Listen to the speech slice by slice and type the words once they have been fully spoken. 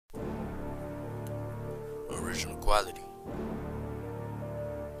Original quality.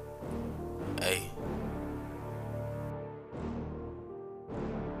 Hey.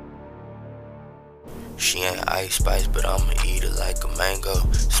 She ain't ice spice, but I'ma eat her like a mango.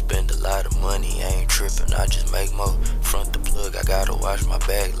 Spend a lot of money, I ain't trippin', I just make more. Front the plug, I gotta watch my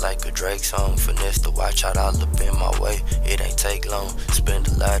bag like a Drake song. Finesse the watch out all up in my way, it ain't take long. Spend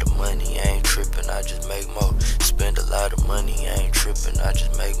a lot of money, I ain't trippin', I just make more. Spend a lot of money, I ain't trippin', I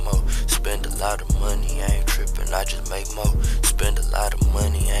just make more. Spend a lot of money, I ain't trippin', I just make more. Spend a lot of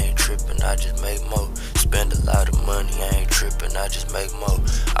money, I ain't trippin', I just make more. Spend a lot of money, I ain't trippin', I just make more.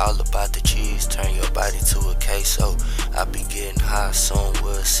 All about the cheese, turn your body to a queso. I be getting high,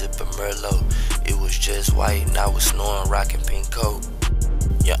 somewhere sippin' Merlot. It was just white and I was snoring, rockin' pink coat.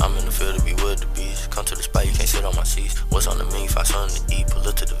 Yeah, I'm in the field to be with the beast. Come to the spot, you can't sit on my seats. What's on the menu? Find something to eat. Pull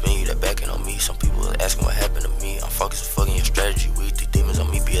up to the venue, that backing on me. Some people are asking what happened to me. I'm focused on fucking your strategy. Weak, these demons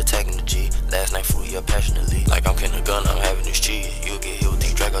on me be attacking the G. Last night food, yeah, passionately. Like I'm getting a gun, I'm having this cheese. You'll get hit with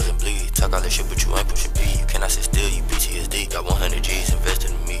these dragons and bleed. Talk all that shit, but you ain't pushing P. You cannot sit still, you PTSD. Got 100 G's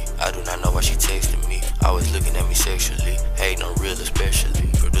invested in me. I do not know why she texting me. Always looking at me sexually. Hating on real especially.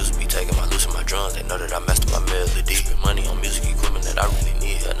 Producers be taking my loose in my drums. They know that I master my melody. Spend money on music equipment that I really need.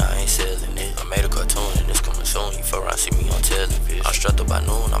 And I ain't selling it. I made a cartoon and it's coming soon. You fuck around, see me on television. I'm strapped up by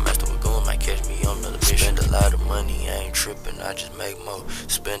noon. I'm master with goon. Might catch me on another mission. Spend a lot of money, I ain't tripping, I just make more.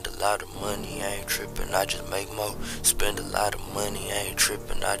 Spend a lot of money, I ain't tripping, I just make more. Spend a lot of money, I ain't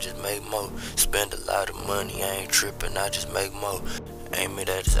tripping, I just make more. Spend a lot of money, I ain't tripping, I just make more. Aim it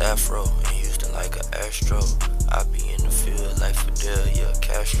at his afro, in Houston like an Astro. I be in the field like Fidel, yeah,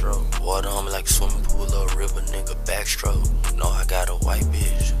 Castro. Water on me like a swimming pool or a river, nigga, backstroke. Know I got a white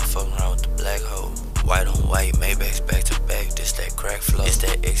bitch, fucking around with the black hoe. White on white, Maybach's back to back, this that crack flow. It's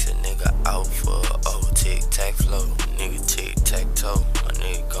that exit nigga out for a old tic-tac flow. Nigga tic-tac-toe, my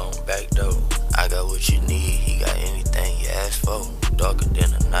nigga gon' back though. I got what you need, he got anything you ask for. Darker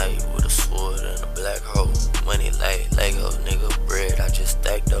than the night with a sword and a black hole. Money like Legos, nigga, bread I just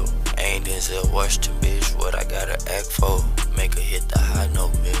stacked though. Ain't Denzel Washington, bitch, what I gotta act for? Make her hit the high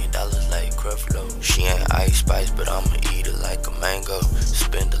note, $1 million like Creflo. She ain't ice spice, but I'ma eat her like a mango.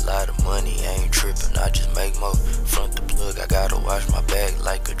 Spend a lot of money, I ain't trippin', I just make more. Front the plug, I gotta watch my bag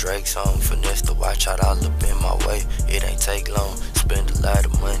like a Drake song. Finesse the watch out all up in my way, it ain't take long. Spend a lot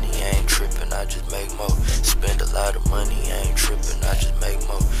of money, I ain't trippin', I just make more. Spend a lot of money, I ain't trippin', I just make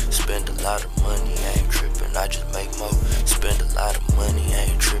more. Spend a lot of money, I ain't trippin', I just make more. Spend a lot of money, I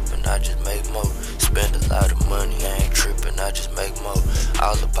ain't trippin', I just make more. Spend a lot of money, I ain't trippin', I just make more.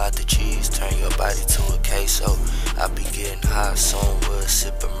 All about the cheese, turn your body to a queso. I be getting high, somewhere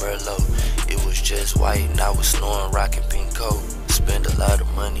sippin' Merlot. It was just white and I was snoring, rockin' pink coat. Spend a lot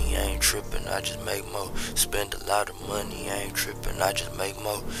of money, I ain't trippin', I just make more. Spend a lot of money, I ain't trippin', I just make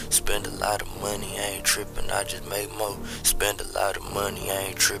more. Spend a lot of money, I ain't trippin', I just make more. Spend a lot of money, I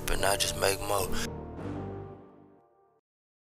ain't trippin', I just make more.